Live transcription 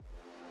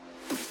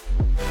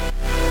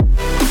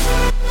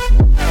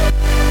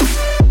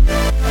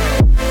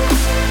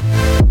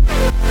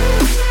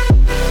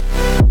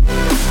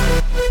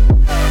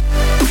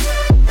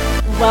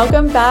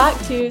back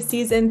to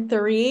season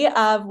 3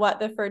 of What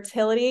the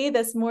Fertility.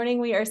 This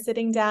morning we are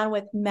sitting down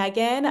with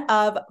Megan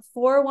of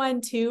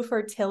 412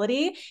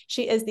 Fertility.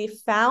 She is the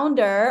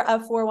founder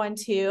of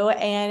 412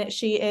 and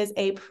she is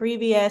a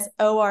previous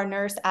OR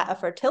nurse at a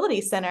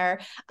fertility center,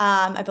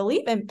 I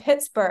believe in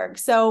Pittsburgh.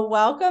 So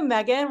welcome,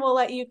 Megan. We'll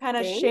let you kind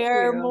of Thank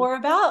share you. more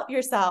about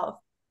yourself.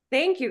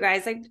 Thank you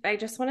guys. I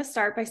just want to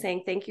start by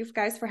saying thank you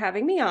guys for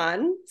having me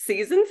on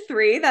season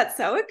 3. That's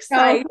so Oh,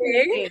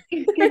 exciting.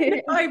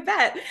 great. I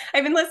bet.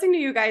 I've been listening to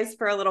you guys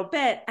for a little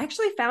bit. I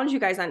actually found you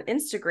guys on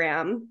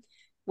Instagram,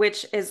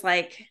 which is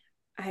like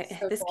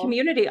So this cool.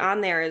 community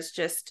on there is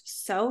just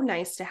so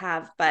nice to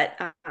have. But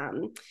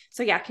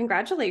so yeah,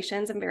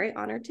 congratulations. I'm very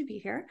honored to be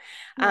here.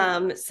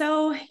 Yeah.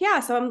 So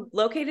I'm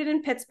located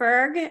in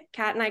Pittsburgh.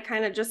 Kat and I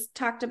kind of just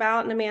talked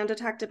about, and Amanda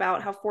talked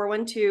about how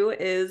 412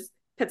 is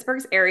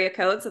Pittsburgh's area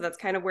code. So that's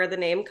kind of where the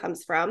name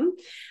comes from.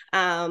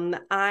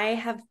 I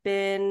have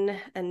been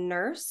a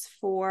nurse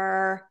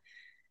for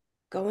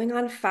going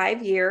on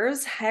 5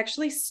 years. I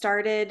actually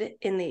started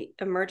in the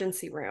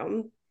emergency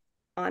room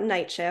on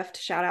night shift.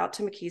 Shout out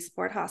to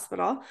McKeesport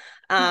Hospital.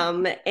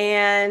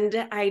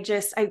 And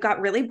I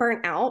got really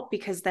burnt out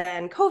because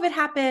then COVID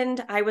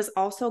happened. I was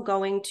also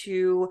going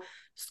to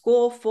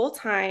school full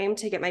time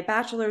to get my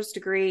bachelor's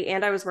degree,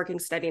 and I was working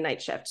steady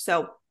night shift.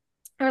 So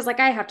I was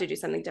like, I have to do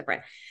something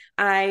different.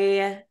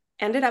 I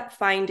ended up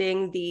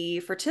finding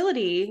the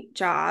fertility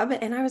job,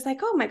 and I was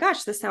like, oh my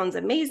gosh, this sounds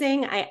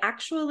amazing. I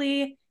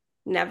actually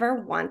never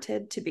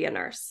wanted to be a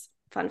nurse.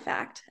 Fun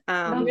fact.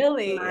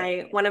 Really?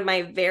 My one of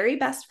my very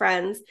best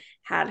friends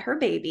had her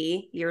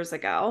baby years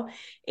ago,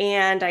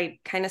 and I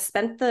kind of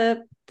spent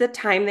the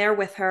time there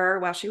with her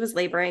while she was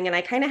laboring, and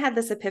I kind of had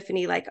this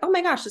epiphany, like, oh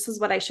my gosh, this is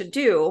what I should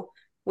do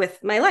with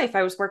my life.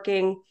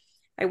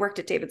 I worked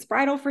at David's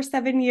Bridal for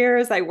 7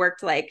 years. I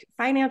worked like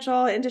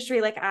financial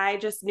industry. Like I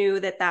just knew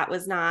that that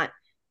was not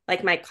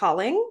like my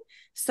calling.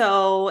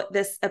 So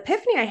this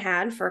epiphany I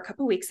had for a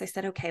couple of weeks, I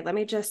said, okay, let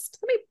me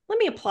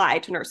apply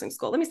to nursing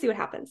school. Let me see what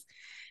happens.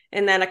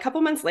 And then a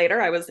couple months later,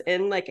 I was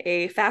in like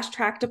a fast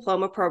track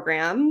diploma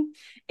program,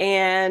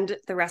 and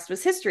the rest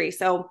was history.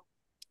 So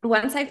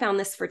once I found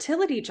this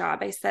fertility job,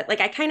 I said, like,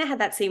 I kind of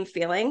had that same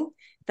feeling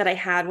that I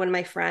had when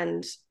my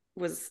friend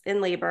was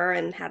in labor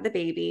and had the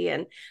baby.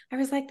 And I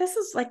was like, this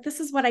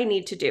is what I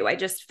need to do. I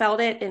just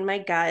felt it in my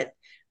gut,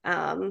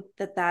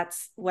 that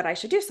that's what I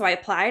should do. So I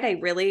applied. I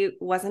really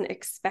wasn't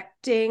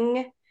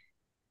expecting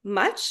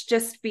much,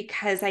 just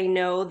because I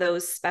know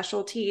those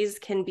specialties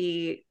can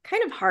be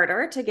kind of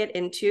harder to get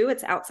into.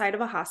 It's outside of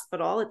a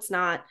hospital. It's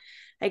not,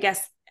 I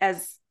guess,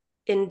 as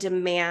in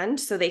demand.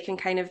 So they can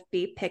kind of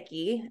be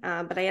picky.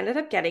 But I ended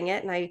up getting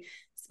it, and I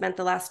spent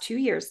the last 2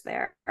 years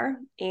there.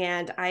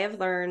 And I have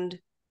learned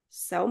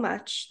so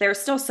much. There's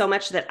still so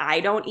much that I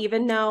don't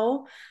even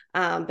know.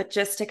 But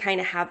just to kind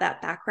of have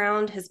that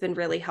background has been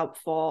really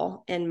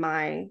helpful in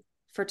my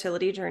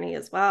fertility journey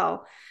as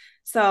well.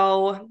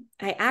 So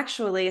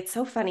it's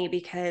so funny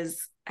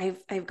because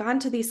I've gone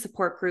to these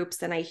support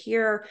groups, and I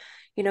hear,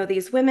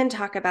 these women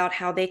talk about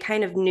how they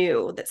kind of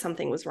knew that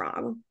something was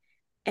wrong.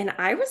 And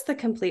I was the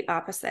complete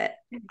opposite.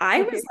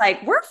 I was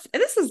like,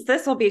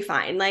 this will be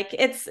fine. Like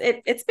it's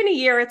been a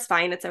year. It's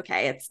fine. It's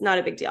okay. It's not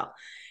a big deal.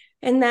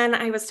 And then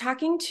I was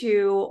talking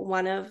to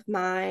one of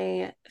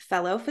my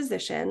fellow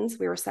physicians.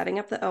 We were setting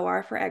up the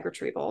OR for egg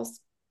retrievals.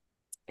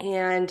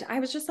 And I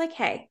was just like,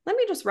 hey, let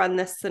me just run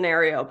this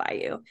scenario by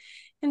you.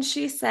 And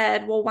she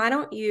said, well, why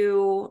don't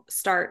you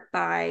start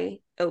by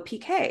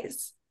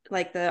OPKs,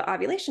 like the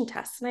ovulation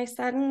tests? And I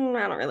said, I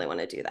don't really want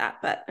to do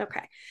that, but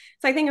okay.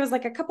 So I think it was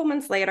like a couple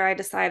months later, I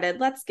decided,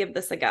 let's give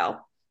this a go.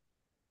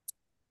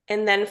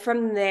 And then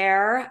from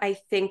there, I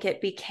think it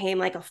became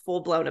like a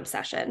full blown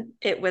obsession.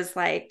 It was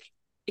like,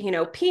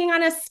 peeing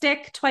on a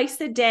stick twice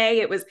a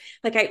day. It was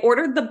like I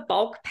ordered the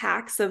bulk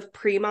packs of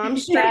pre-mom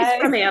strays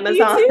Yes, from me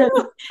Amazon. too.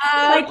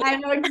 Like I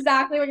know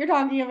exactly what you're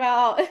talking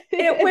about.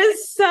 it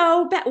was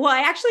so bad. Well, I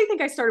actually think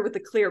I started with the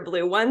clear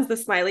blue ones, the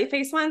smiley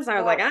face ones. And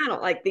I was like, Yep. I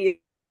don't like these.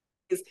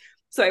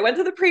 So I went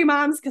to the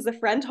pre-moms because a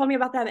friend told me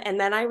about them. And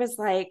then I was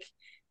like,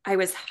 I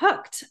was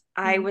hooked.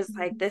 I was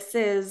like, Mhm. this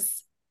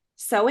is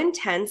so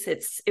intense.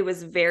 It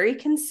was very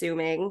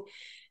consuming.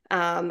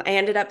 I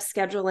ended up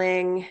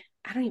scheduling,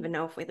 I don't even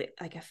know if we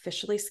like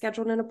officially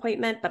scheduled an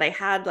appointment, but I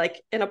had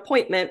like an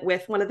appointment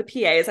with one of the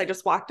PAs. I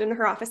just walked into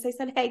her office. I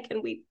said, hey,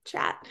 can we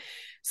chat?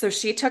 So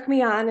she took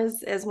me on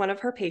as one of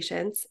her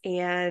patients.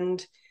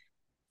 And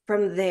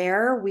from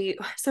there, we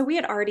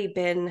had already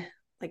been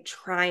like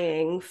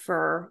trying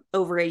for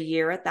over a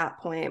year at that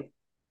point.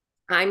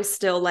 I'm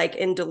still like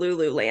in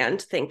Delulu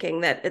land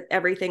thinking that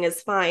everything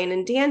is fine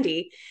and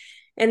dandy.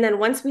 And then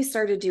once we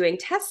started doing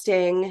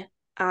testing,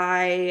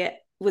 I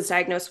was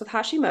diagnosed with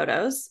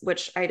Hashimoto's,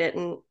 which I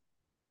didn't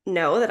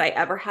know that I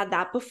ever had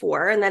that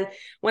before. And then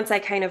once I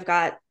kind of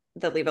got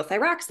the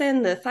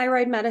levothyroxine, the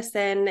thyroid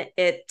medicine,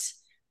 it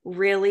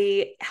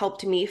really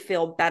helped me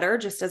feel better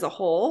just as a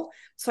whole.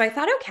 So I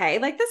thought, okay,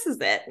 like this is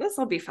it. This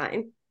will be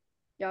fine.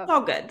 Yep.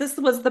 All good. This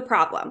was the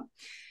problem.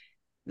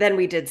 Then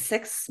we did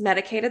 6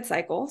 medicated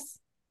cycles.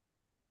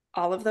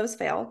 All of those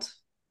failed.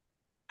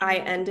 I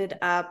ended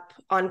up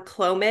on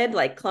Clomid.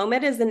 Like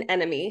Clomid is an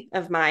enemy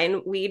of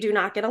mine. We do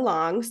not get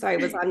along. So I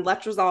was on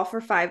letrozole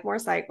for 5 more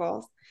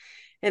cycles.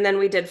 And then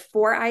we did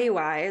 4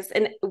 IUIs.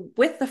 And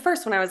with the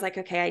first one, I was like,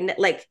 okay,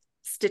 like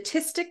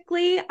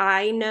statistically,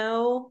 I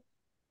know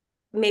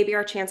maybe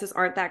our chances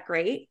aren't that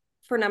great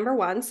for number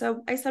 1.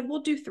 So I said,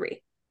 we'll do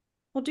 3.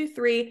 We'll do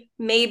 3,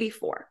 maybe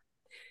 4.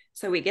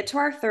 So we get to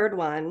our 3rd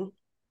one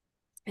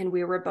and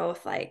we were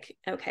both like,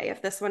 okay,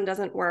 if this one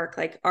doesn't work,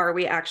 like, are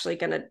we actually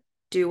going to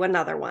do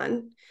another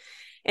one?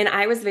 And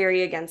I was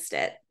very against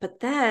it. But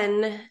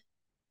then,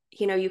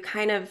 you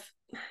kind of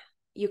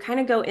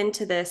go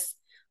into this,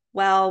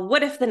 well,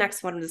 what if the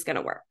next one is going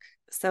to work?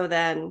 So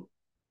then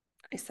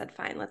I said,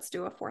 fine, let's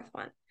do a 4th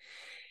one.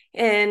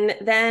 And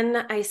then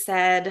I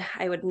said,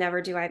 I would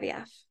never do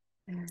IVF.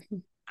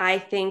 I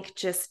think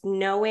just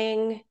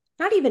knowing,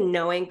 not even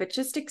knowing, but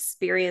just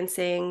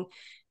experiencing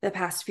the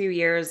past few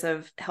years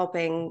of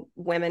helping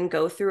women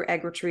go through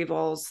egg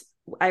retrievals.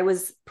 I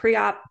was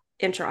pre-op,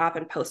 intra-op,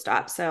 and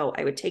post-op. So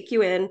I would take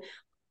you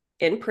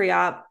in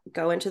pre-op,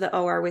 go into the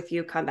OR with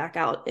you, come back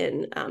out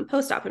in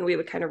post-op, and we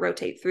would kind of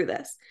rotate through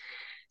this.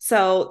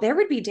 So there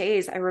would be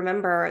days I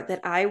remember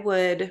that I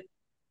would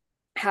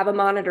have a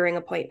monitoring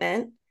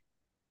appointment,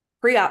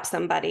 pre-op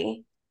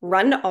somebody,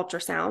 run to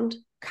ultrasound,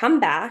 come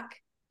back,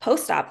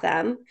 post-op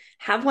them,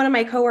 have one of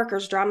my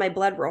coworkers draw my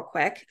blood real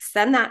quick,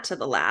 send that to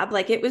the lab.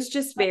 Like it was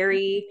just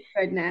very,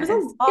 goodness. It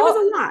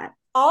was a lot.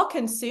 All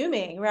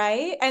consuming,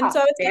 right? And so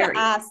I was going to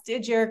ask,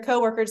 did your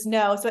coworkers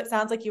know? So it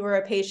sounds like you were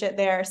a patient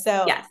there.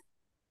 So, yes.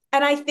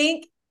 And I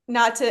think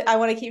I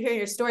want to keep hearing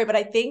your story, but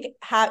I think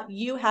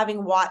you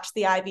having watched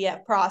the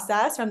IVF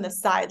process from the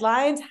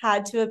sidelines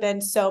had to have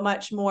been so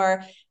much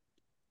more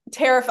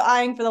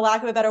terrifying, for the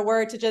lack of a better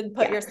word, to just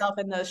put yourself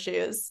in those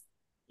shoes.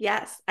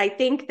 Yes. I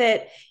think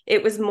that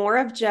it was more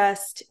of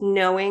just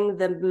knowing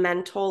the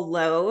mental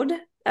load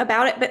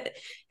about it. But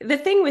the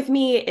thing with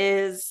me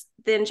is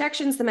the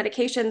injections, the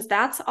medications,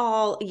 that's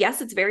all,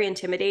 yes, it's very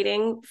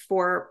intimidating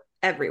for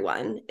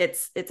everyone.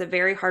 It's a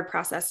very hard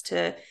process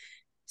to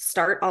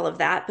start all of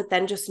that. But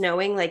then just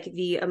knowing like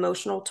the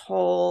emotional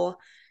toll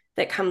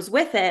that comes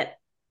with it,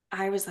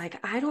 I was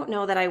like, I don't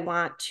know that I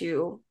want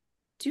to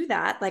do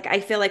that. Like, I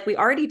feel like we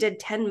already did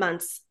 10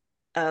 months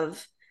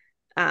of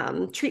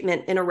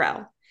treatment in a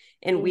row.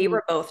 And we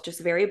were both just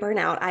very burnt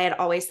out. I had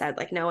always said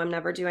like, no, I'm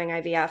never doing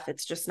IVF.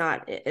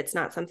 It's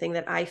not something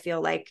that I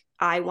feel like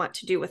I want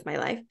to do with my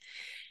life.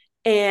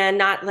 And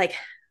not like,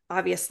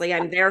 obviously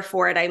I'm there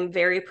for it. I'm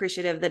very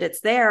appreciative that it's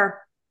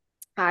there.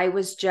 I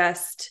was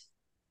just,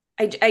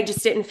 I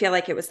just didn't feel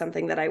like it was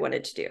something that I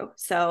wanted to do.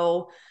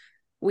 So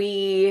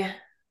we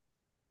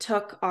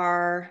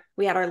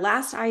had our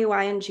last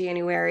IUI in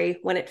January.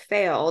 When it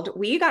failed,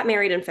 we got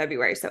married in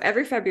February. So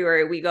every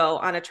February we go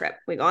on a trip,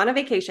 we go on a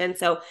vacation.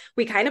 So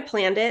we kind of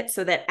planned it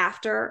so that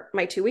after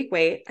my 2-week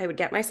wait, I would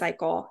get my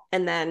cycle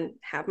and then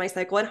have my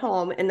cycle at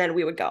home. And then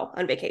we would go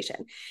on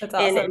vacation. That's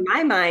awesome. And in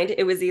my mind,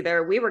 it was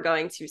either we were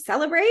going to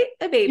celebrate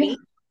a baby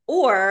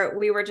or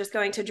we were just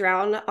going to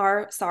drown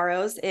our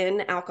sorrows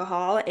in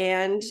alcohol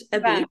and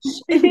a beach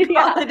and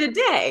call it a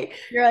day.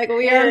 You're like,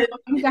 we are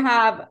going to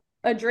have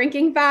a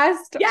drinking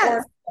fest.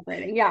 Yes.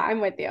 Yeah, I'm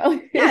with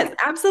you. Yes,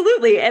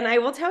 absolutely. And I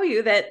will tell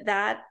you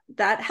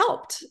that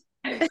helped.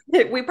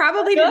 We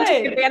probably didn't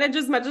take advantage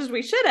as much as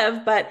we should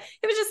have, but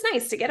it was just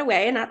nice to get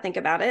away and not think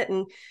about it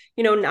and,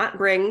 not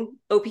bring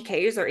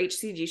OPKs or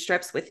HCG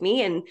strips with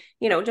me and,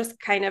 just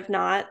kind of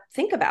not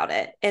think about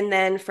it. And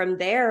then from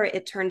there,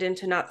 it turned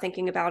into not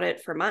thinking about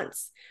it for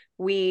months.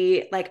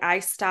 I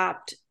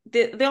stopped.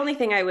 The only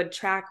thing I would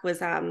track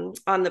was on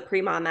the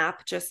Premom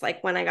app, just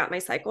like when I got my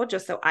cycle,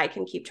 just so I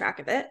can keep track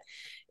of it.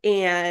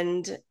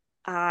 And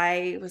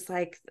I was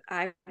like,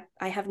 I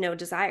have no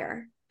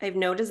desire. I have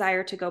no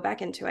desire to go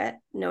back into it,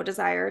 no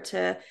desire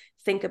to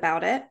think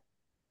about it.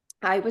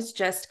 I was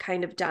just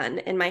kind of done.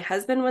 And my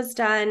husband was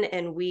done.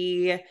 And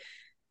we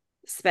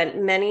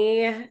spent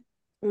many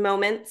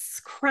moments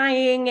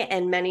crying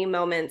and many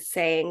moments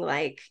saying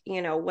like,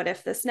 what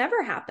if this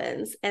never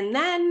happens? And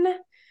then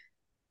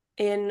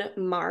in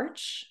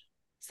March,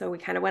 so we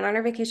kind of went on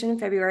our vacation in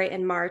February.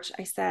 In March,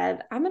 I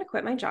said, I'm going to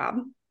quit my job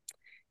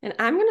and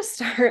I'm going to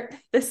start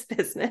this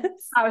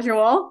business.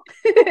 Casual.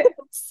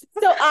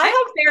 So I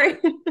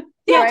have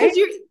because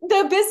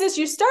the business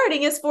you're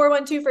starting is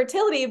 412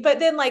 Fertility, but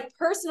then like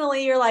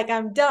personally, you're like,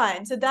 I'm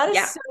done. So that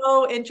is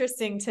so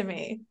interesting to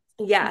me.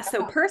 Yeah.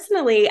 So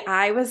personally,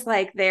 I was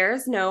like,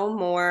 there's no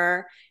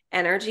more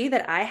energy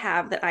that I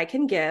have that I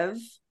can give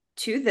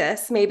to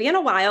this, maybe in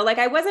a while. Like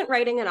I wasn't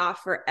writing it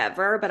off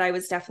forever, but I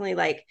was definitely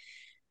like,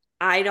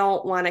 I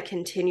don't want to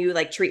continue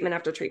like treatment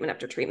after treatment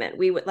after treatment.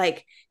 We would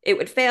like, it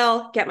would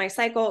fail, get my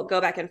cycle, go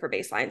back in for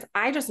baselines.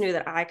 I just knew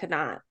that I could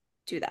not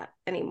do that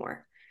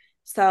anymore.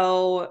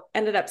 So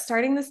ended up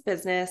starting this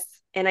business.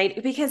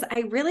 And because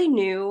I really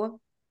knew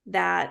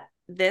that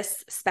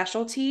this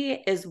specialty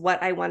is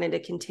what I wanted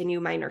to continue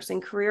my nursing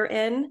career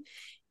in.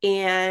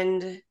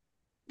 And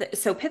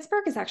So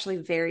Pittsburgh is actually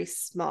very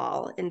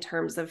small in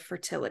terms of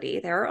fertility.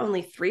 There are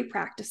only 3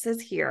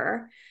 practices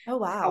here. Oh,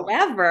 wow.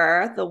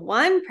 However, the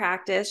one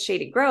practice,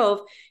 Shady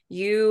Grove,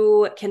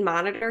 you can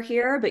monitor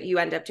here, but you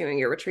end up doing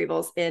your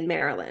retrievals in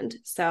Maryland.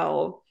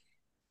 So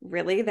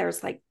really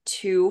there's like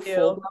 2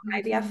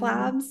 full-blown IVF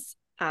labs.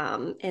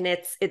 And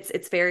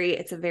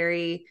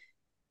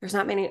there's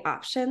not many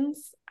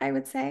options, I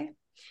would say.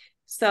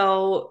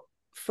 So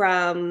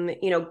from,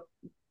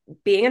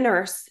 being a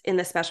nurse in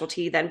the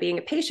specialty, then being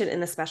a patient in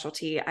the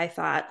specialty, I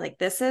thought, like,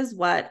 this is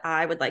what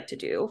I would like to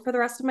do for the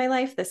rest of my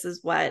life. This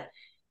is what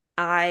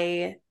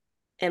I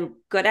am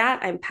good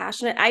at. I'm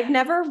passionate. I've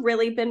never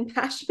really been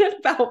passionate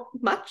about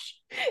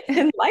much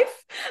in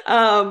life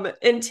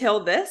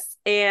until this.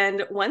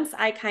 And once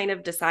I kind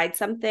of decide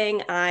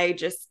something, I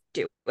just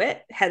do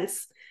it.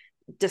 Hence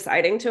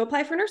deciding to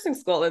apply for nursing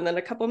school. And then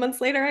a couple months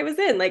later I was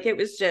in. Like, it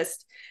was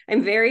just,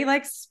 I'm very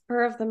like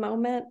spur of the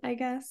moment, I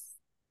guess.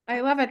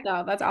 I love it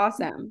though. That's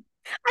awesome.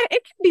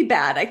 It can be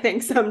bad, I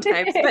think,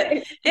 sometimes, but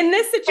in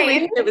this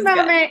situation, it was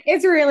good.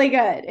 It's really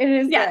good. It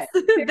is yes,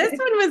 good. This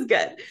one was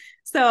good.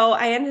 So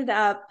I ended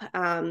up,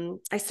 let me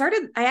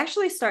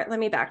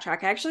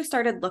backtrack. I actually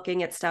started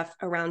looking at stuff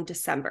around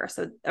December.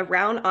 So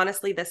around,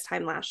 honestly, this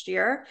time last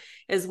year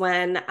is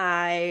when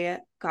I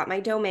got my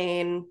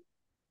domain,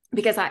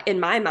 because in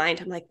my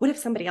mind, I'm like, what if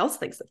somebody else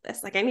thinks of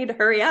this? Like, I need to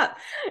hurry up.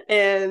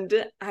 And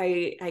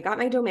I got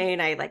my domain.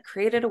 I like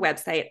created a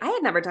website. I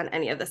had never done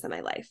any of this in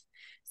my life.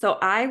 So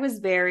I was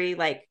very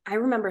like, I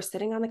remember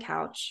sitting on the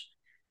couch,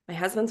 my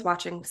husband's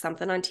watching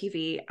something on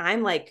TV.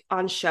 I'm like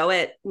on Show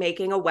It,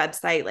 making a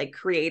website, like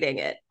creating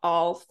it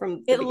all from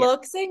the beginning.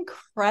 Looks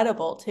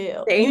incredible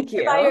too. Thank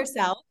you. By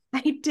yourself?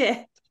 I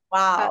did.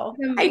 Wow.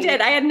 I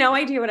did. I had no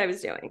idea what I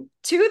was doing,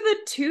 to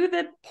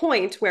the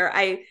point where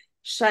I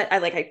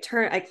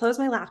closed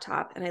my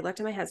laptop and I looked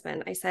at my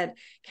husband. I said,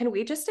 can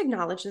we just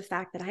acknowledge the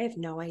fact that I have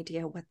no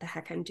idea what the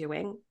heck I'm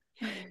doing?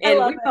 And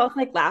we both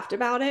like laughed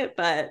about it.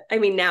 But I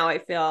mean, now I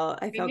feel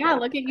yeah,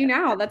 look at you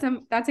now.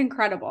 That's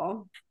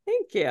incredible.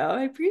 Thank you.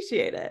 I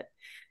appreciate it.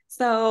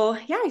 So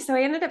yeah, so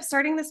I ended up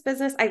starting this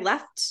business. I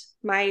left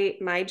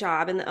my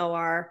job in the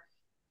OR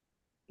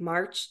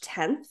March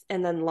 10th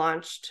and then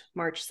launched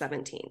March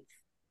 17th.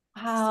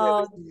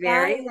 Wow. So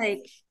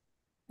very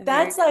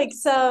that's like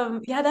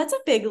that's a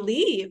big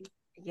leap.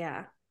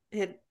 Yeah,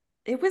 it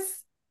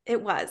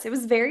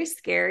was very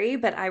scary,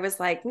 but I was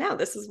like, no,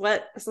 this is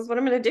what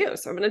I'm going to do.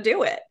 So I'm going to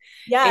do it.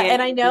 Yeah.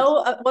 And I know,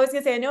 I was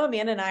going to say, I know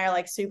Amanda and I are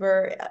like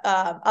super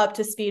up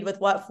to speed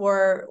with what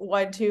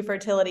 412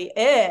 fertility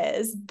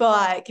is,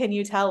 but can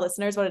you tell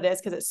listeners what it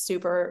is? Because it's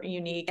super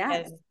unique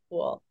and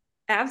cool.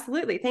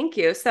 Absolutely. Thank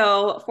you.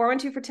 So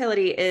 412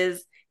 fertility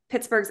is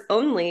Pittsburgh's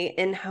only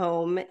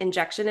in-home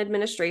injection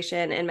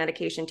administration and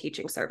medication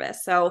teaching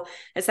service. So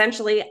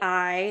essentially,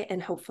 I and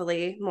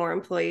hopefully more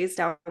employees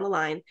down the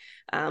line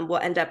will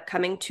end up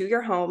coming to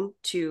your home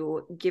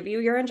to give you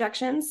your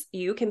injections.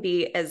 You can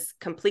be as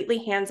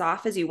completely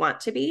hands-off as you want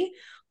to be,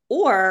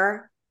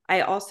 or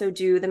I also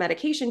do the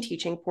medication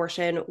teaching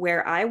portion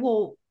where I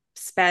will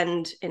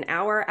spend an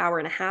hour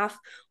and a half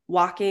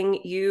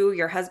walking you,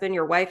 your husband,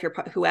 your wife,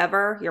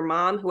 whoever, your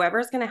mom, whoever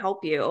is going to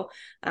help you.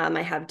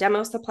 I have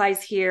demo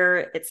supplies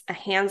here. It's a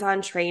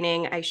hands-on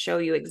training. I show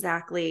you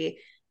exactly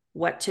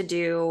what to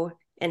do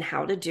and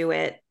how to do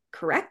it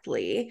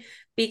correctly.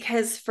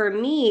 Because for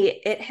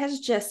me, it has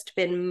just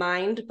been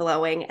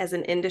mind-blowing as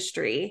an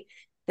industry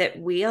that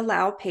we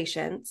allow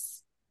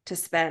patients to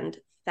spend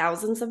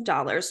thousands of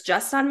dollars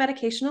just on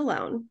medication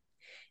alone.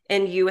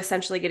 And you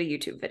essentially get a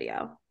YouTube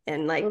video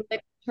and like,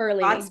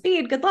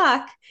 Godspeed, good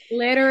luck.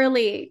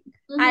 Literally.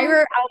 Oh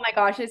my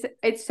gosh,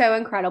 it's so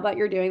incredible that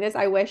you're doing this.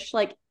 I wish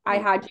like I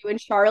had you in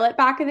Charlotte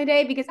back in the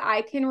day, because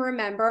I can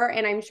remember,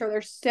 and I'm sure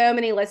there's so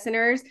many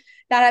listeners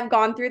that have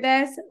gone through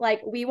this. Like,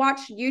 we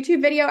watched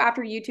YouTube video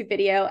after YouTube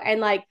video, and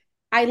like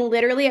I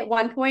literally at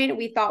one point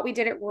we thought we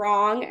did it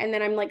wrong, and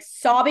then I'm like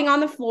sobbing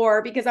on the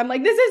floor because I'm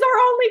like, this is our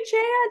only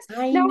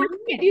chance. Now we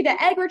can't do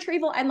the egg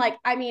retrieval. And like,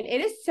 I mean, it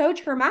is so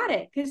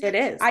traumatic because it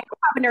is. I don't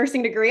have a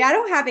nursing degree. I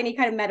don't have any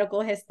kind of medical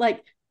history.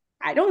 Like,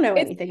 I don't know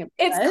anything about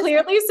It's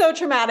clearly so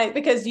traumatic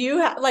because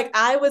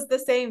I was the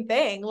same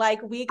thing.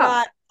 Like, we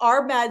got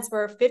our meds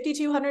for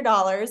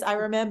 $5,200. I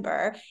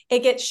remember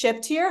it gets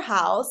shipped to your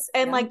house.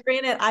 And like,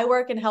 granted, I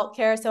work in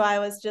healthcare. So I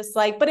was just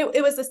like, but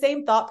it was the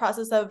same thought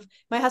process of,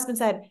 my husband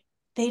said,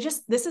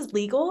 this is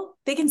legal.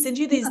 They can send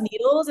you these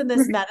needles and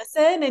this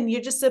medicine, and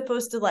you're just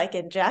supposed to like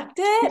inject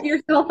it. Pick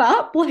yourself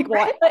up. Like,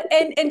 what?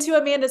 And to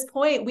Amanda's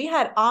point, we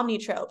had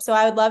Omnitrope. So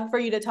I would love for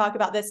you to talk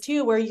about this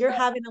too, where you're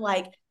having to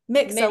like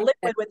mix a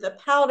liquid with the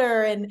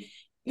powder, and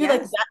you're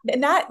like that,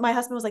 and that my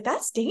husband was like,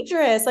 that's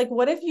dangerous. Like,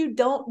 what if you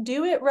don't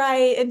do it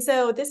right? And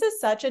so this is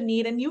such a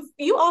need, and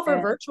you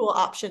offer virtual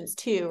options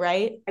too,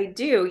 right? I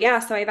do. Yeah.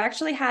 So I've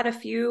actually had a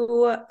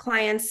few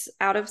clients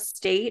out of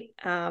state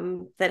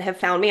that have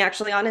found me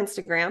actually on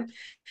Instagram.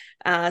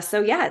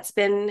 So yeah, it's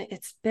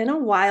been a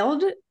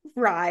wild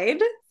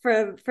ride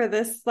for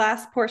this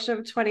last portion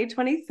of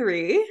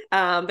 2023.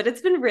 But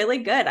it's been really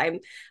good.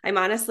 I'm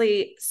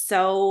honestly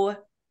so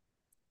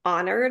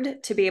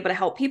honored to be able to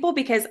help people,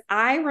 because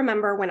I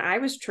remember when I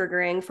was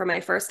triggering for my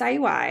first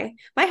IUI,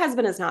 my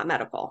husband is not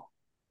medical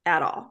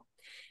at all,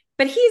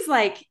 but he's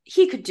like,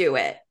 he could do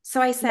it.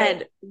 So I said,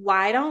 right,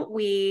 why don't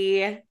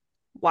we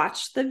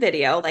watch the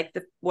video, like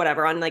the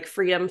whatever on like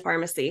Freedom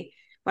Pharmacy?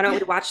 Why don't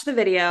we watch the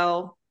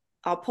video?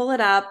 I'll pull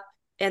it up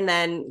and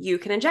then you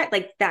can inject.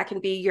 Like that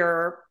can be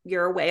your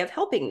way of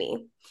helping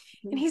me.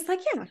 And he's like,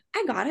 yeah,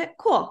 I got it.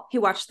 Cool. He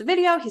watched the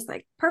video. He's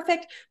like,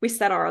 perfect. We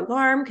set our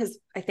alarm because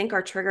I think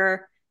our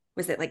trigger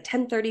was at like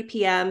 10:30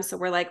 p.m. So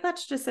we're like,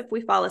 let's just, if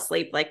we fall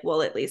asleep, like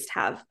we'll at least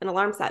have an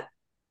alarm set.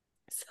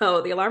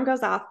 So the alarm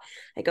goes off.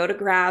 I go to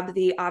grab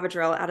the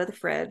Avadryl out of the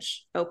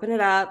fridge, open it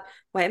up,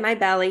 wipe my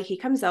belly. He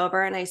comes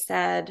over and I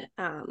said,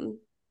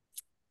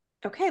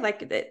 okay,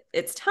 like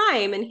it's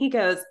time. And he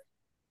goes,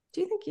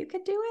 do you think you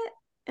could do it?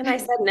 And I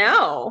said,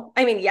 no.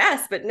 I mean,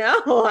 yes, but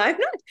no, I'm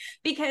not.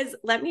 Because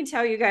let me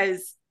tell you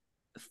guys,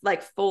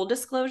 like full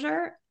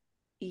disclosure,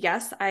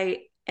 yes,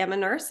 I am a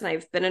nurse and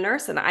I've been a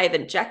nurse and I've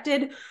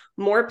injected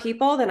more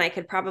people than I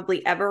could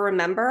probably ever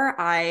remember.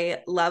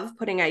 I love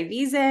putting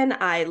IVs in.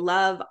 I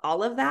love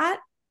all of that.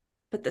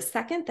 But the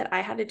second that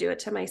I had to do it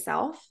to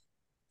myself,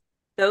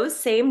 those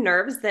same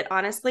nerves that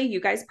honestly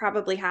you guys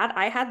probably had,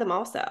 I had them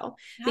also.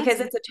 Because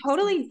it's a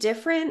totally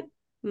different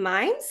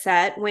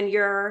mindset when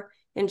you're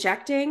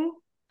injecting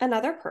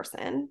another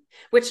person,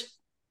 which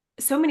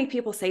so many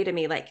people say to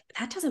me, like,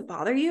 that doesn't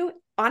bother you.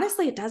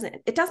 Honestly, it doesn't.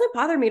 It doesn't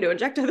bother me to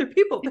inject other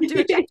people, but to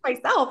inject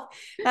myself,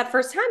 that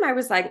first time I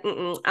was like,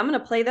 I'm going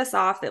to play this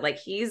off that like,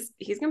 he's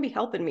going to be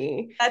helping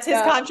me. That's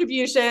his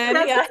contribution.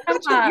 That's his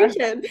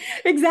contribution.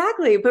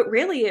 Exactly. But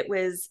really it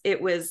was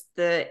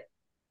the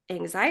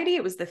anxiety.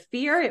 It was the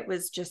fear. It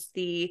was just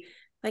the,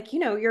 like, you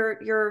know,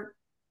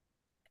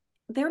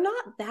 they're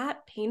not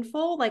that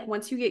painful. Like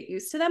once you get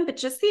used to them, but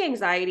just the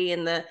anxiety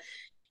and the,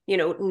 you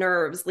know,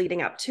 nerves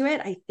leading up to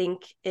it, I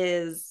think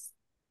is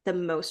the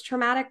most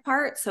traumatic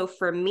part. So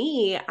for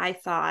me, I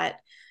thought,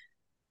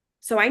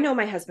 so I know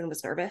my husband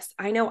was nervous.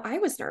 I know I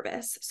was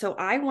nervous. So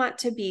I want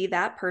to be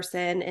that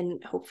person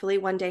and hopefully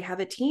one day have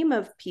a team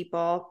of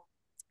people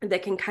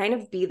that can kind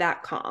of be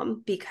that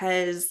calm,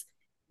 because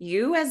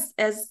you as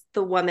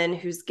the woman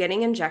who's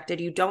getting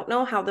injected, you don't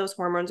know how those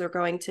hormones are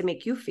going to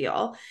make you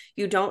feel.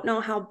 You don't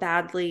know how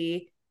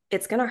badly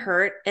it's going to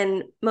hurt.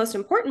 And most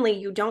importantly,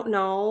 you don't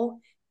know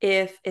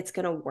if it's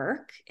going to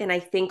work. And I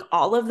think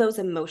all of those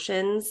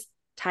emotions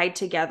tied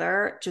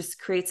together just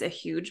creates a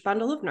huge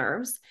bundle of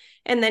nerves.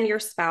 And then your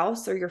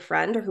spouse or your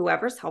friend or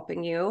whoever's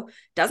helping you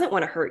doesn't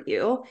want to hurt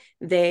you.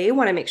 They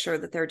want to make sure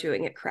that they're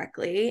doing it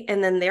correctly.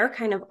 And then they're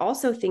kind of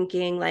also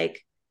thinking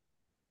like,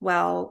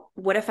 well,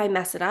 what if I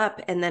mess it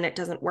up and then it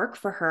doesn't work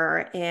for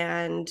her?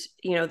 And,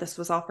 you know, this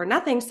was all for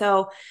nothing.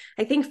 So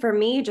I think for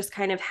me, just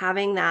kind of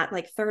having that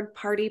like third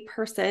party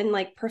person,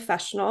 like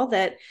professional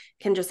that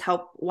can just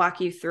help walk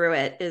you through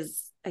it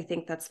is, I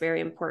think that's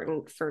very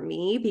important for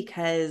me,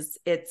 because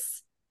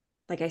it's,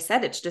 like I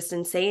said, it's just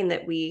insane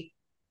that we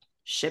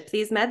ship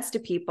these meds to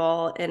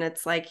people and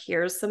it's like,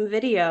 here's some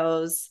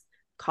videos,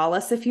 call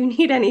us if you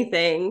need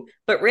anything.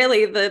 But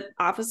really the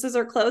offices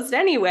are closed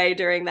anyway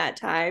during that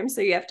time.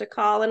 So you have to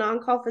call an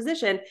on-call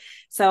physician.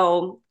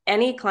 So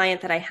any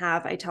client that I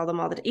have, I tell them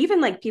all that,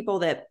 even like people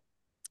that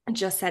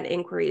just send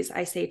inquiries,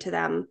 I say to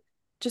them,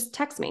 just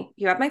text me.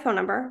 You have my phone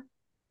number.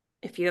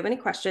 If you have any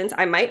questions,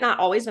 I might not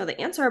always know the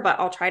answer, but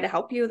I'll try to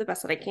help you the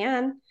best that I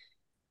can.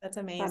 That's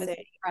amazing. That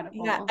is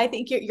incredible. Yeah, I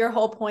think your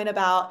whole point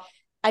about,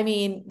 I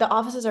mean, the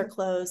offices are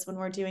closed when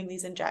we're doing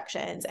these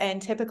injections,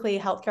 and typically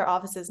healthcare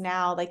offices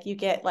now, like you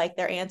get like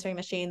their answering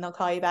machine, they'll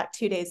call you back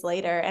 2 days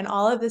later, and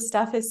all of this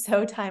stuff is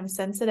so time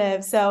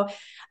sensitive. So,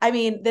 I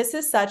mean, this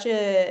is such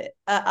a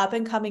up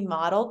and coming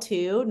model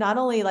too, not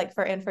only like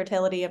for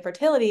infertility and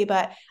fertility,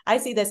 but I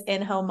see this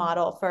in-home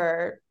model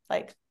for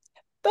like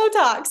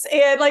Botox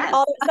and like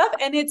all this stuff.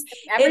 And it's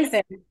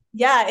everything.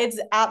 It's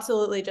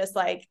absolutely just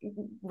like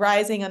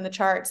rising on the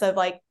charts of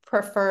like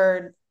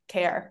preferred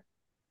care.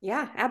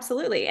 Yeah,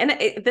 absolutely. And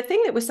the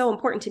thing that was so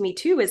important to me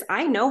too is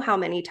I know how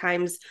many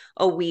times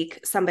a week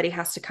somebody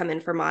has to come in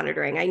for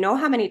monitoring. I know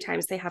how many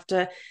times they have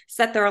to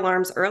set their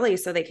alarms early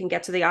so they can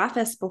get to the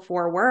office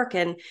before work.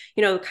 And,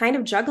 you know, kind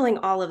of juggling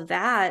all of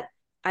that,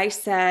 I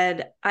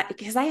said,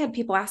 because I had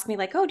people ask me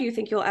like, oh, do you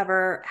think you'll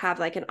ever have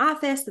like an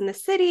office in the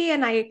city?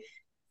 And I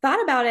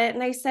thought about it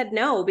and I said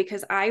no,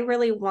 because I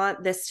really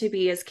want this to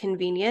be as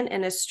convenient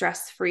and as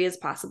stress-free as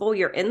possible.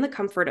 You're in the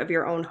comfort of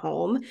your own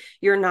home.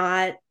 You're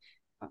not,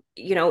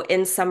 you know,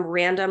 in some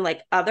random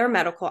like other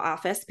medical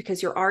office,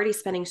 because you're already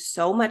spending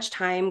so much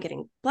time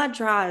getting blood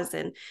draws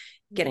and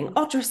getting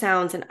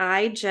ultrasounds. And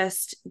I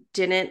just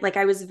didn't like,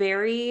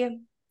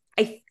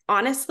 I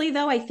honestly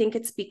though, I think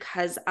it's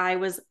because I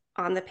was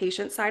on the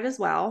patient side as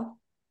well.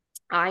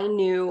 I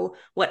knew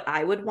what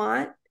I would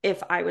want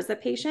if I was a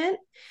patient.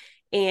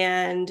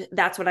 And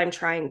that's what I'm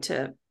trying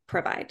to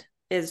provide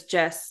is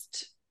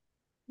just,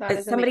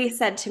 as somebody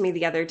said to me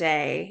the other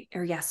day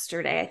or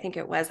yesterday, I think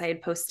it was, I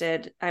had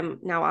posted, I'm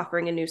now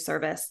offering a new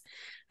service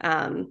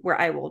where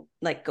I will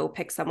like go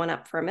pick someone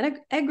up from an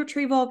egg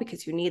retrieval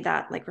because you need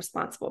that like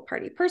responsible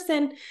party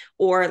person,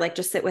 or like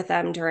just sit with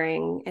them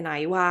during an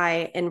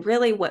IUI. And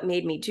really what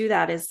made me do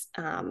that is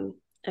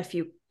a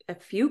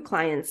few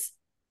clients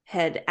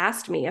had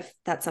asked me if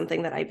that's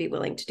something that I'd be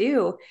willing to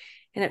do.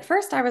 And at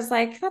first I was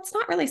like, that's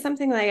not really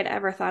something that I had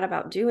ever thought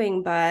about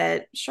doing,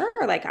 but sure,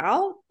 like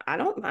I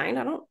don't mind.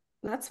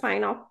 That's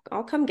fine.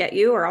 I'll come get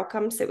you, or I'll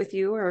come sit with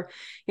you, or,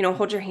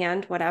 hold your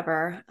hand,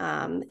 whatever.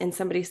 And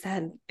somebody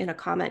said in a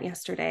comment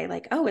yesterday,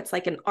 like, oh, it's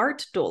like an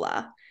art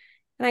doula.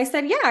 And I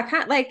said, yeah,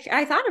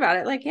 I thought about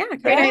it. Like, yeah,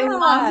 I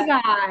love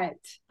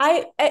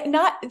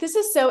that. This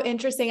is so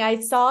interesting.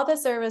 I saw the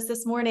service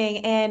this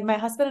morning and my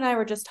husband and I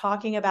were just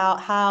talking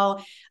about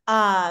how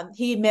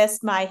he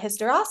missed my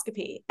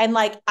hysteroscopy, and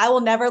like, I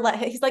will never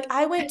he's like,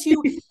 I went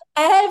to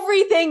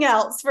everything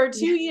else for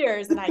 2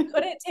 years and I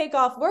couldn't take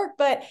off work.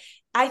 But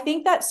I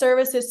think that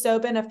service is so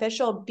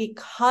beneficial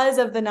because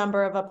of the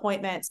number of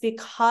appointments,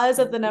 because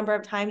of the number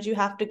of times you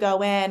have to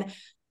go in,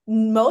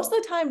 most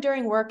of the time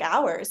during work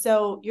hours.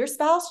 So your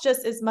spouse,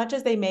 just as much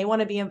as they may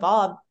want to be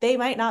involved, they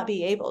might not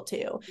be able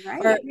to.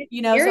 Right. Or,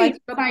 so to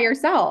go by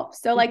yourself.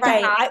 So like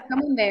right. to have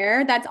someone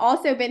there that's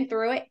also been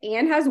through it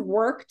and has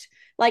worked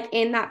like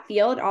in that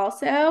field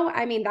also,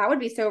 I mean, that would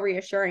be so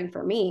reassuring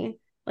for me.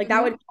 Like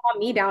that would calm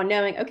me down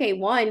knowing, okay,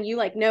 one, you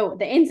like know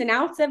the ins and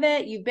outs of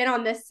it. You've been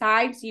on this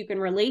side, so you can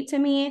relate to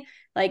me.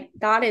 Like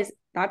that's,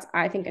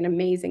 I think, an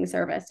amazing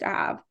service to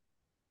have.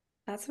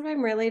 That's what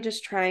I'm really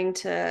just trying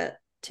to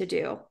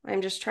do.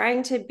 I'm just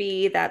trying to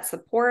be that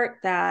support.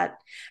 That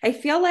I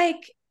feel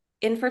like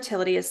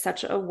infertility is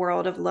such a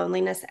world of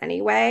loneliness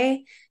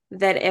anyway,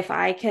 that if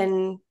I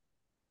can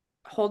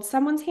hold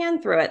someone's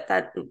hand through it,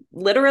 that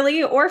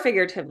literally or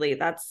figuratively,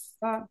 that's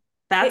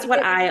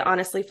what I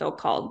honestly feel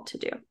called to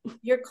do.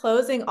 You're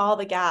closing all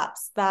the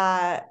gaps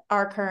that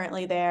are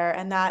currently there.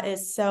 And that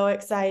is so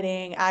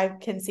exciting. I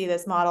can see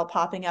this model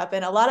popping up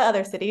in a lot of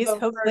other cities.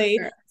 Hopefully.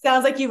 Sure.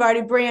 Sounds like you've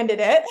already branded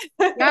it.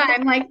 Yeah,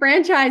 I'm like,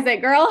 franchise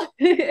it, girl.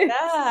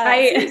 Yeah,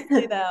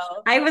 seriously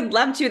though. I would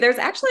love to. There's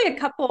actually a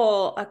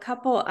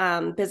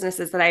couple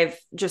businesses that I've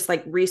just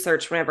like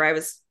researched whenever I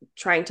was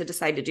trying to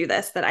decide to do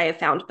this, that I have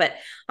found, but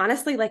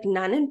honestly, like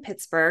none in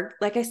Pittsburgh.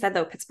 Like I said,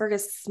 though, Pittsburgh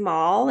is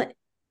small,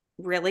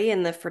 really,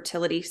 in the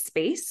fertility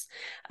space.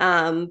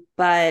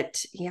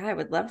 But yeah, I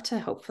would love to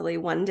hopefully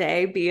one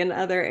day be in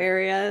other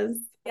areas.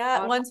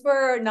 Yeah, once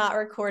we're not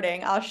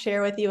recording, I'll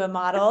share with you a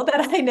model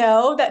that I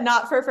know, that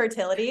not for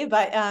fertility,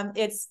 but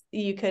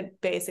you could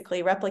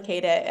basically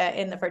replicate it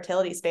in the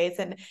fertility space.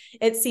 And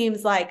it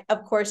seems like,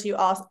 of course, you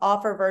also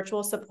offer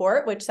virtual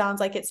support, which sounds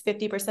like it's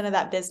 50% of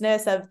that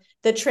business, of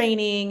the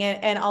training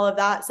and all of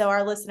that. So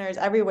our listeners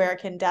everywhere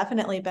can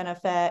definitely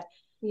benefit.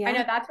 Yeah. I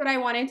know that's what I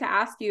wanted to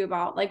ask you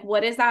about. Like,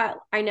 what is that?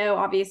 I know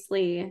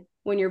obviously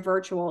when you're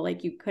virtual,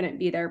 like you couldn't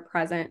be there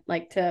present,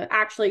 like to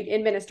actually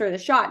administer the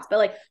shots, but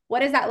like,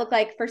 what does that look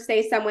like for,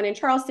 say, someone in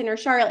Charleston or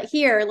Charlotte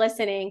here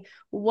listening?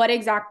 What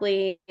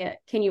exactly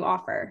can you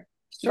offer?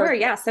 Sure.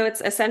 Yeah. So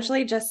it's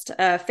essentially just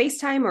a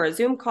FaceTime or a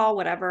Zoom call,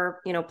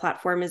 whatever,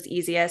 platform is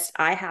easiest.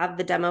 I have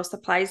the demo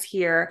supplies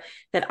here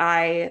that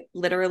I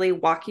literally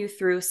walk you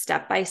through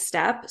step by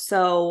step.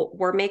 So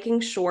we're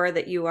making sure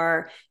that you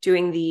are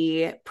doing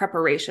the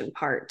preparation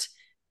part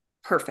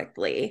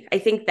perfectly. I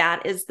think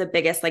that is the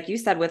biggest, like you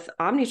said, with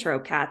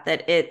Omnitro, Kat,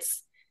 that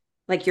it's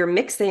like you're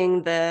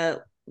mixing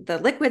the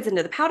liquids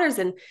into the powders.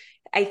 And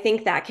I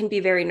think that can be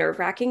very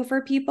nerve-wracking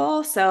for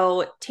people.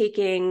 So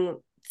taking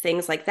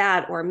things like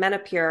that, or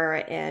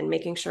Menopure, and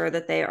making sure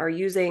that they are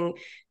using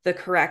the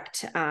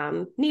correct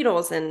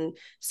needles and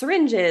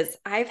syringes.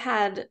 I've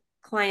had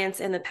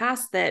clients in the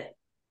past that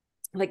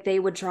like they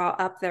would draw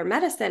up their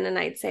medicine and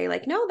I'd say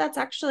like, no, that's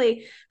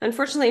actually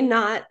unfortunately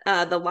not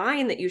the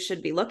line that you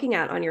should be looking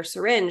at on your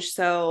syringe.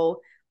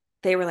 So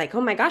they were like,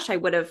 oh my gosh, I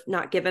would have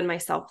not given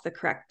myself the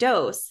correct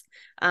dose.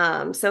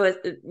 So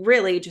it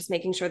really just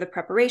making sure the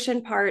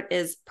preparation part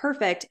is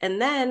perfect,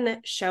 and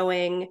then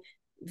showing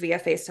via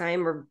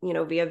FaceTime or,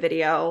 via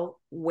video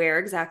where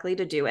exactly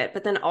to do it.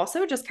 But then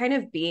also just kind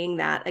of being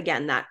that,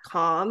 again, that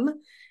calm,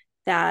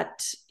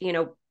 that,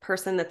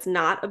 person that's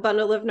not a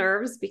bundle of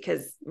nerves,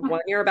 because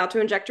one, you're about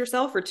to inject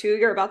yourself, or two,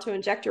 you're about to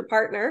inject your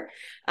partner.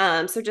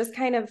 So just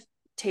kind of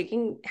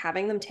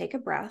having them take a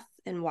breath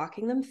and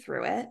walking them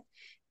through it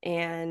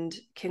and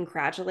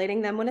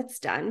congratulating them when it's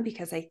done,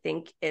 because I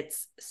think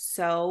it's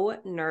so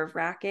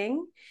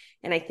nerve-wracking.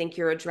 And I think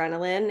your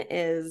adrenaline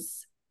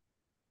is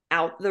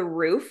out the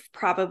roof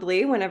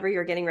probably whenever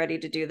you're getting ready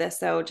to do this.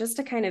 So just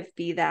to kind of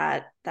be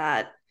that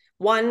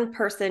one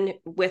person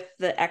with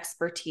the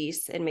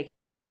expertise and making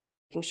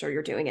sure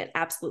you're doing it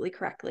absolutely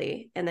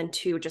correctly. And then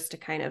two, just to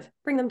kind of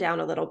bring them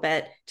down a little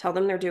bit, tell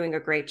them they're doing a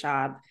great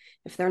job.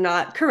 If they're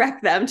not,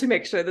 correct them to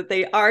make sure that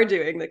they are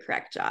doing the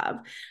correct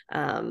job.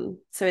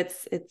 So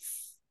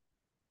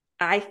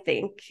I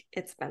think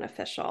it's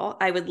beneficial.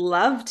 I would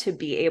love to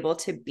be able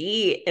to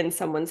be in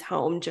someone's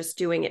home, just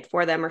doing it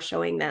for them or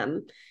showing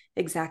them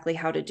exactly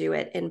how to do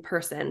it in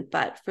person.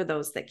 But for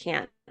those that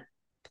can't,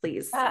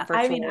 please.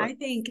 I mean, I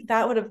think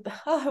that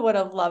I would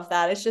have loved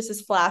that. It's just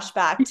this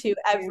flashback to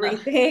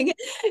everything,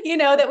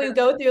 that we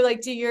go through,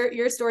 like to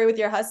your story with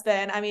your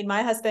husband. I mean,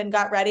 my husband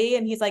got ready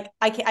and he's like,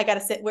 I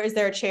gotta sit. Where's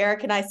there a chair?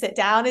 Can I sit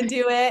down and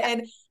do it?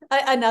 And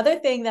another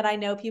thing that I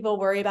know people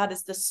worry about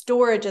is the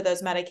storage of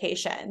those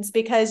medications,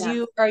 because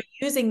you are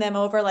using them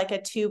over like a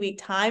 2-week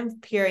time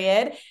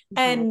period.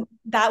 And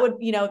that would,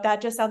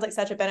 that just sounds like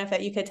such a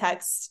benefit. You could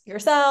text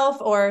yourself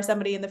or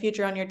somebody in the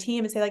future on your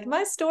team and say like, am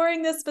I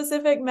storing this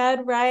specific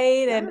med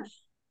right? And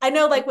I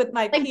know like with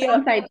my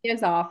both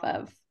ideas off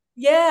of.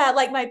 Yeah,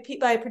 like my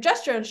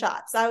progesterone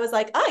shots. I was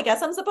like, I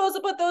guess I'm supposed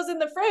to put those in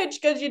the fridge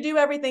because you do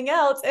everything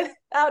else. And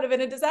that would have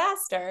been a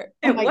disaster.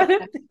 Oh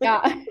my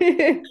God.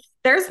 Yeah.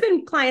 There's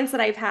been clients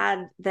that I've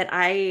had that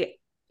I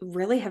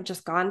really have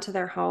just gone to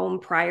their home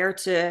prior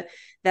to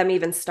them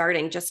even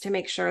starting, just to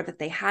make sure that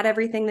they had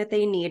everything that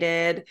they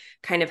needed,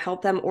 kind of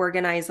help them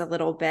organize a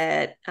little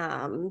bit,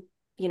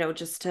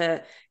 just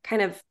to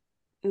kind of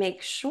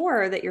make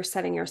sure that you're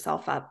setting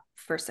yourself up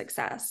for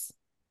success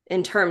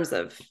in terms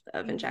of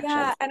injections.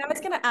 Yeah. And I was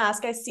going to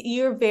ask, I see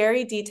you're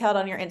very detailed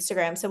on your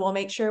Instagram, so we'll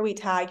make sure we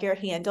tag your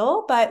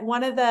handle. But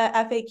one of the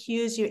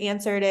FAQs you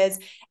answered is,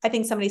 I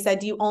think somebody said,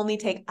 do you only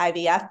take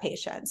IVF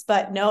patients?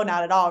 But no,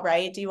 not at all,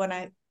 right? Do you want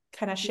to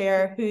kind of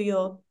share who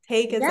you'll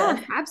take as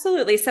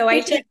absolutely. So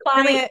I take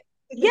client?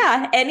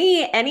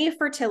 Any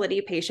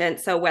fertility patient.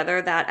 So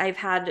whether that I've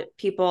had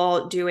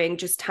people doing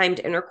just timed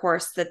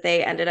intercourse that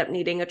they ended up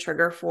needing a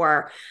trigger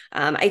for.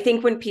 I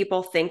think when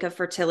people think of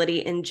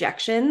fertility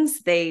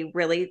injections, they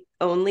really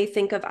only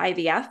think of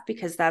IVF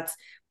because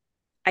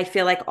I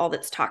feel like all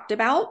that's talked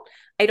about.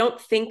 I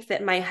don't think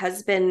that my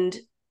husband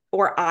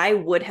or I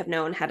would have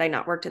known had I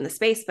not worked in the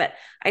space, but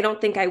I don't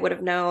think I would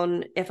have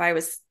known if I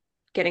was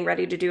getting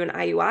ready to do an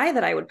IUI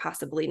that I would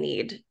possibly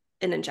need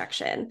an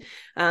injection.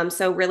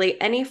 So really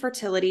any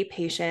fertility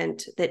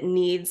patient that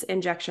needs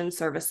injection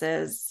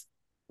services,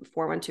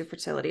 412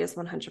 Fertility is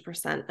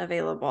 100%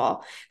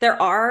 available.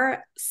 There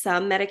are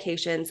some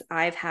medications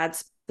I've had,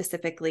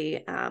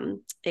 specifically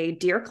a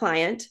dear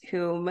client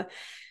whom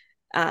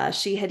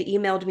she had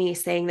emailed me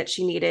saying that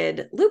she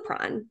needed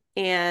Lupron,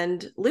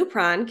 and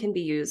Lupron can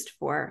be used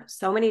for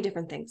so many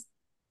different things.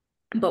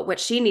 But what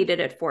she needed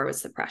it for was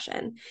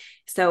suppression.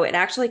 So it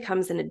actually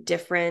comes in a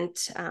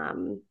different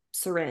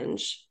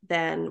syringe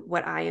than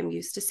what I am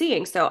used to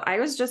seeing. So I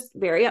was just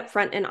very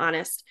upfront and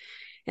honest.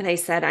 And I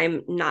said,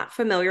 I'm not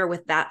familiar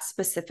with that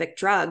specific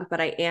drug, but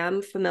I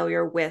am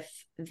familiar with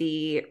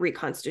the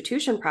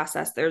reconstitution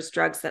process. There's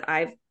drugs that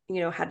I've,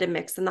 had to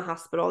mix in the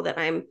hospital that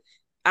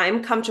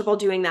I'm comfortable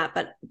doing that.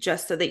 But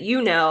just so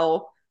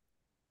that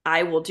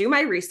I will do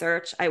my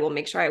research. I will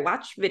make sure I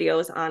watch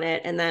videos on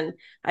it. And then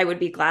I would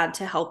be glad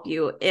to help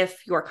you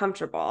if you're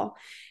comfortable.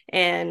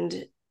 And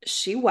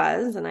she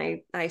was, and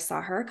I saw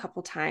her a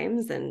couple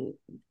times, and,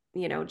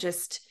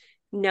 just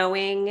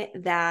knowing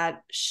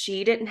that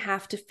she didn't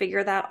have to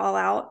figure that all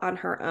out on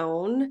her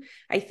own,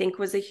 I think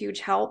was a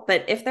huge help.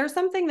 But if there's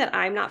something that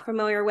I'm not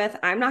familiar with,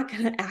 I'm not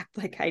going to act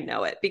like I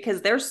know it,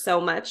 because there's so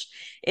much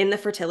in the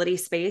fertility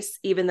space.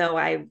 Even though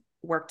I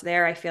worked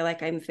there, I feel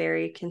like I'm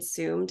very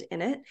consumed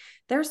in it.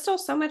 There's still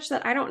so much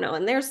that I don't know.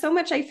 And there's so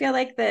much I feel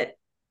like that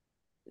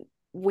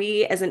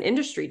we as an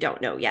industry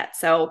don't know yet.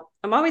 So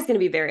I'm always going to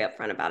be very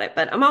upfront about it,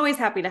 but I'm always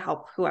happy to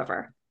help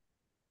whoever.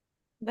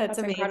 That's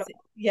amazing. Incredible.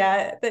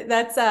 Yeah.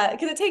 That's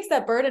because it takes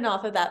that burden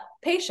off of that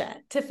patient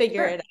to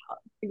figure it out.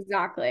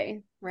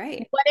 Exactly.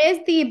 Right. What is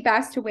the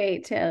best way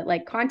to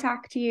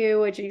contact you?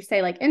 Would you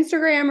say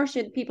Instagram, or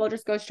should people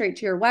just go straight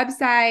to your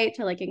website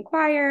to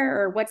inquire,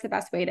 or what's the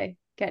best way to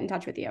get in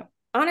touch with you?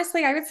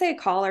 Honestly, I would say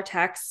call or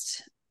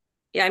text.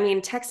 Yeah. I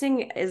mean,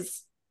 texting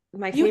is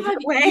my favorite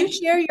way. You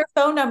share your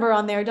phone number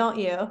on there, don't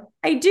you?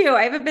 I do.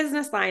 I have a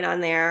business line on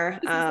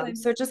there.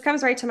 So it just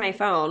comes right to my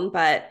phone,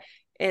 but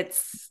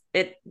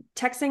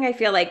texting, I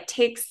feel like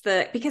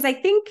because I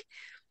think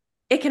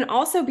it can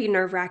also be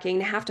nerve-wracking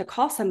to have to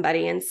call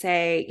somebody and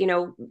say,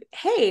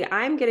 hey,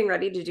 I'm getting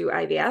ready to do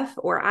IVF,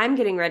 or I'm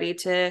getting ready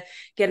to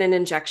get an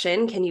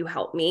injection. Can you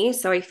help me?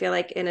 So I feel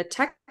like in a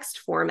text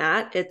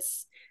format,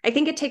 I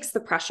think it takes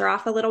the pressure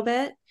off a little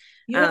bit.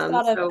 You have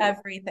thought of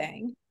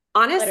everything.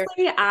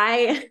 Honestly,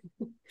 I've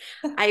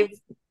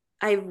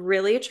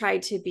really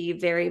tried to be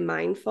very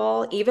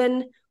mindful.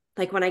 Even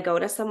when I go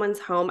to someone's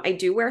home, I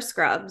do wear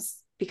scrubs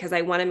because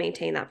I want to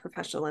maintain that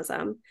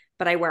professionalism,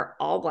 but I wear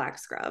all black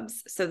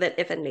scrubs so that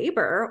if a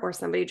neighbor or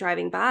somebody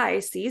driving by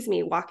sees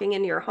me walking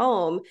into your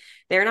home,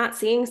 they're not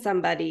seeing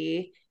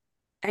somebody.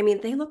 I mean,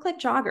 they look like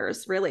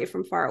joggers really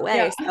from far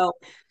away. Yeah. So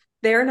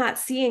they're not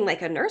seeing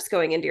a nurse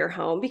going into your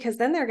home, because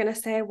then they're going to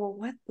say, well,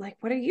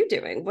 what are you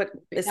doing? What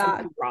is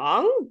something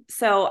wrong?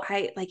 So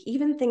I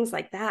even things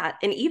like that.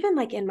 And even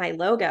in my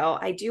logo,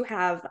 I do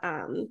have,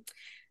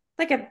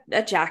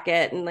 a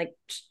jacket and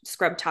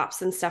scrub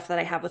tops and stuff that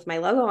I have with my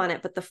logo on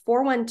it, but the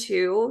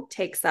 412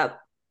 takes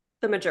up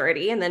the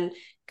majority. And then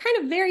kind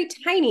of very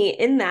tiny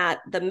in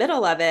the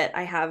middle of it,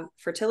 I have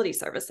fertility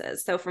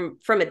services. So from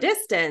a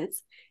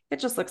distance, it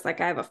just looks like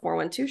I have a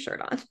 412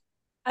 shirt on.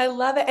 I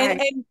love it.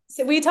 And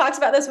so we talked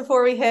about this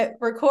before we hit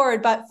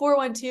record, but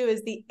 412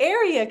 is the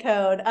area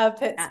code of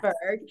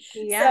Pittsburgh.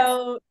 Yes.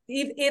 So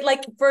it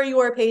like for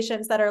your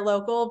patients that are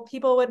local,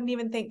 people wouldn't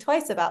even think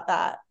twice about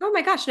that. Oh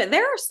my gosh,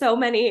 there are so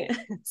many.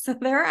 So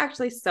there are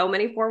actually so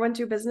many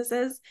 412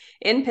 businesses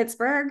in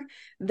Pittsburgh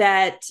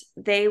that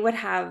they would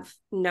have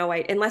no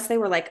idea unless they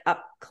were like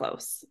up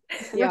close.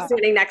 If they were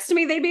standing next to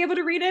me, they'd be able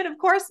to read it, of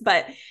course,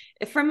 but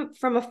from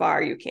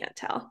afar, you can't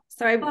tell.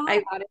 So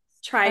I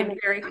tried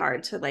very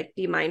hard to like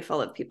be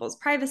mindful of people's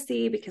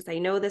privacy because I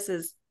know this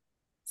is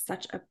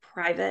such a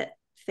private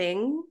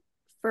thing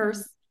for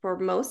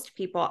most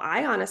people.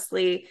 I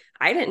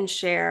didn't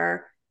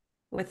share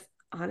with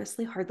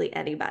honestly hardly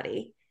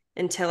anybody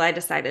until I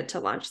decided to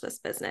launch this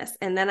business.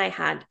 And then I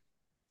had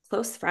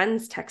close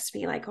friends text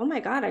me like, oh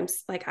my God,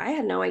 I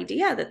had no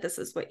idea that this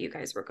is what you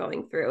guys were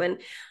going through.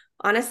 And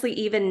honestly,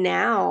 even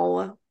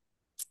now,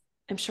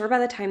 I'm sure by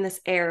the time this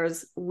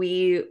airs,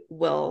 we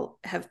will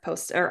have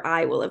posted, or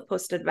I will have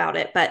posted about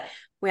it, but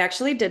we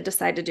actually did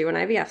decide to do an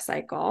IVF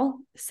cycle.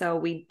 So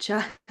we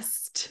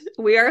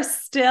are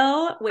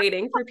still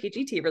waiting for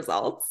PGT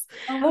results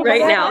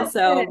right now.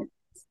 So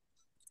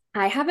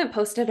I haven't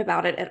posted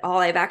about it at all.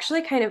 I've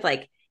actually kind of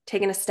like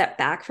taken a step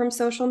back from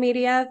social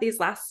media these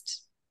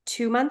last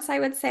 2 months, I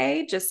would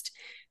say, just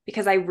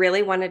because I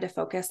really wanted to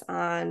focus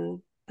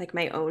on like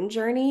my own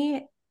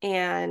journey.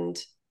 And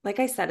like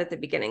I said at the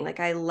beginning, like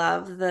I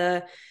love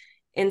the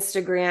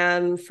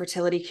Instagram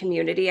fertility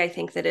community. I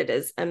think that it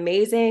is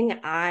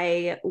amazing.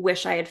 I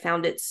wish I had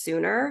found it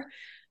sooner,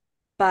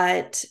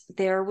 but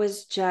there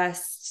was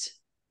just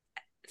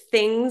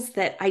things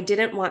that I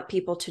didn't want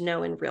people to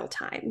know in real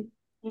time.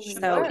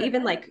 So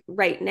even like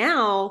right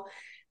now,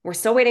 we're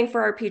still waiting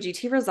for our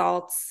PGT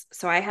results.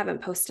 So I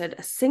haven't posted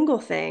a single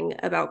thing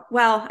about,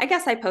 well, I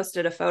guess I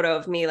posted a photo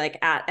of me like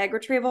at egg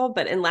retrieval,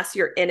 but unless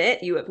you're in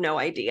it, you have no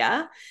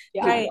idea.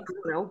 Yeah.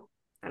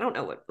 I don't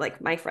know what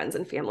like my friends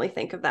and family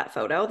think of that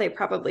photo. They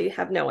probably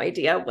have no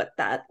idea what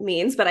that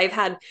means, but I've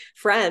had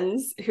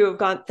friends who have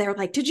gone, they're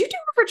like, did you do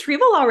a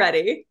retrieval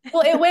already?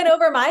 Well, it went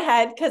over my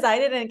head because I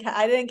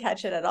didn't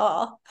catch it at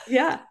all.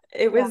 Yeah,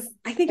 it was,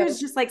 I think it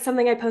was just like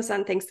something I posted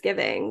on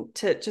Thanksgiving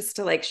to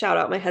like shout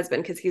out my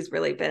husband because he's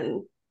really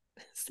been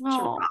such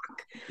a rock.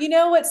 You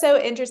know what's so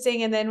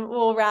interesting, and then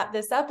we'll wrap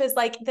this up, is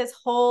like this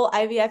whole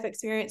IVF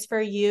experience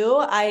for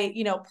you,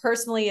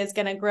 personally is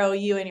going to grow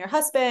you and your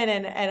husband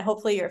and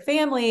hopefully your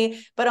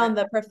family. But on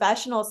the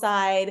professional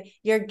side,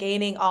 you're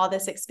gaining all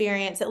this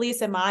experience, at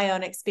least in my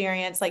own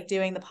experience, like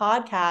doing the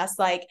podcast,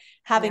 like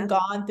having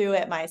gone through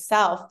it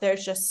myself.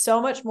 There's just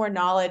so much more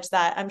knowledge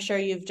that I'm sure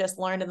you've just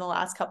learned in the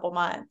last couple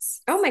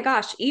months. Oh my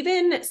gosh.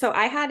 Even so,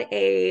 I had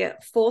a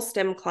full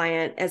stim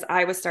client as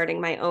I was starting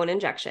my own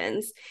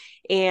injections.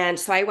 And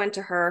so I went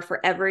to her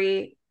for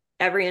every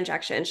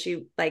injection.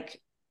 She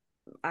like,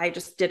 I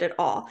just did it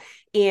all.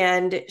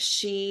 And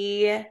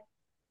she,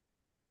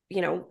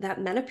 that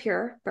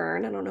Menopur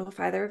burn, I don't know if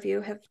either of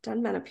you have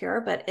done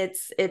Menopur, but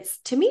it's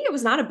to me, it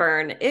was not a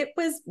burn. It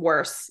was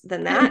worse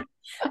than that.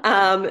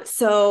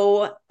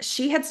 So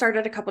she had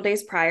started a couple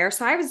days prior.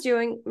 So I was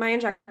doing my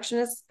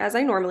injection as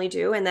I normally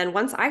do. And then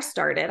once I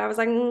started, I was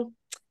like,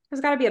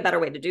 there's gotta be a better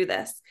way to do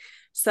this.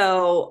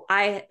 So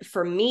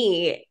for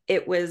me,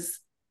 it was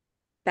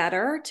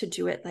better to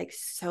do it like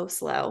so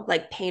slow,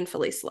 like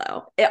painfully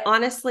slow.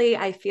 Honestly,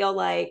 I feel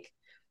like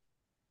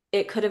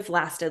it could have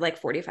lasted like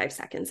 45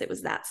 seconds. It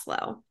was that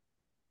slow.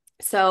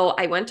 So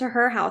I went to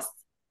her house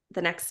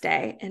the next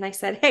day and I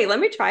said, hey, let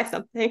me try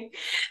something.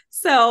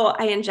 So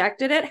I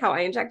injected it how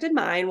I injected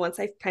mine once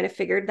I kind of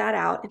figured that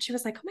out. And she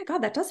was like, oh my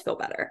God, that does feel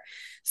better.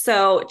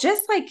 So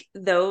just like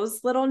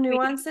those little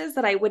nuances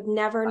that I would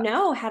never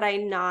know had I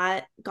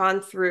not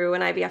gone through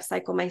an IVF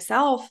cycle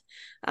myself,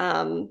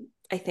 I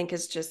think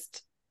is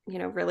just,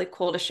 really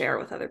cool to share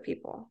with other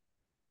people.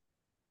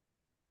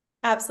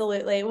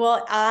 Absolutely.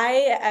 Well,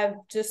 I am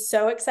just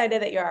so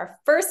excited that you're our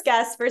first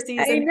guest for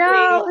season 3. I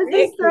know,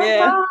 this is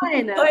so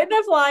fun. Couldn't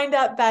have lined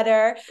up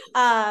better.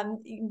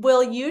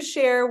 Will you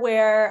share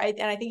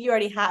and I think you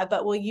already have,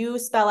 but will you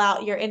spell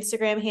out your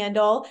Instagram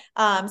handle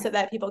so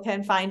that people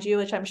can find you,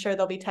 which I'm sure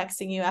they'll be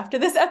texting you after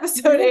this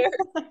episode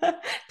airs.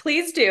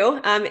 Please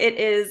do. It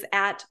is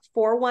at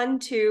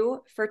 412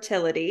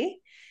 Fertility.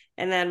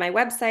 And then my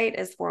website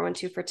is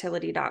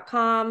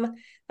 412fertility.com.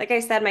 Like I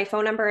said, my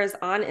phone number is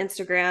on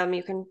Instagram.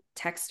 You can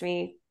text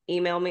me,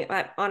 email me.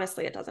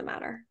 Honestly, it doesn't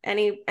matter.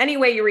 Any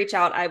way you reach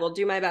out, I will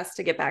do my best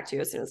to get back to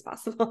you as soon as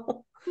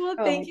possible. Well,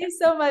 thank you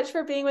so much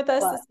for being with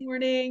us this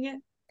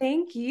morning.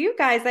 Thank you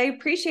guys. I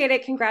appreciate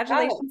it.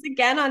 Congratulations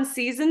again on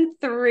season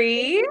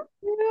 3.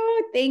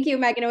 Thank you,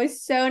 Megan. It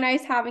was so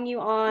nice having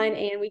you on,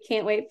 and we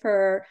can't wait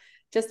for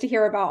just to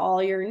hear about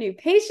all your new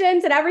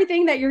patients and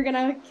everything that you're going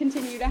to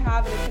continue to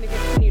have and it's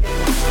going to continue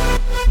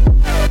to